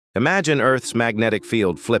Imagine Earth's magnetic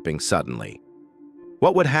field flipping suddenly.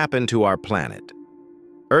 What would happen to our planet?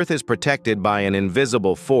 Earth is protected by an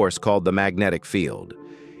invisible force called the magnetic field.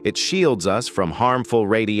 It shields us from harmful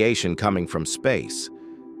radiation coming from space.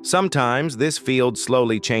 Sometimes this field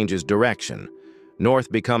slowly changes direction.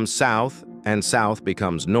 North becomes south, and south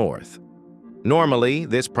becomes north. Normally,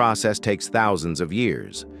 this process takes thousands of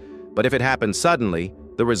years. But if it happens suddenly,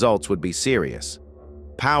 the results would be serious.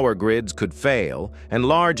 Power grids could fail, and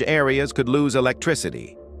large areas could lose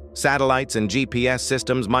electricity. Satellites and GPS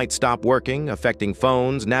systems might stop working, affecting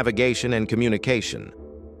phones, navigation, and communication.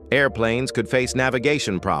 Airplanes could face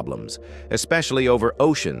navigation problems, especially over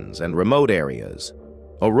oceans and remote areas.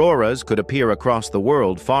 Auroras could appear across the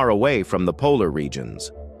world far away from the polar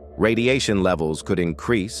regions. Radiation levels could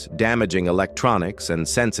increase, damaging electronics and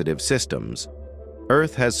sensitive systems.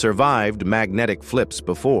 Earth has survived magnetic flips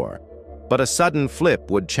before, but a sudden flip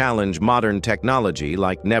would challenge modern technology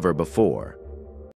like never before.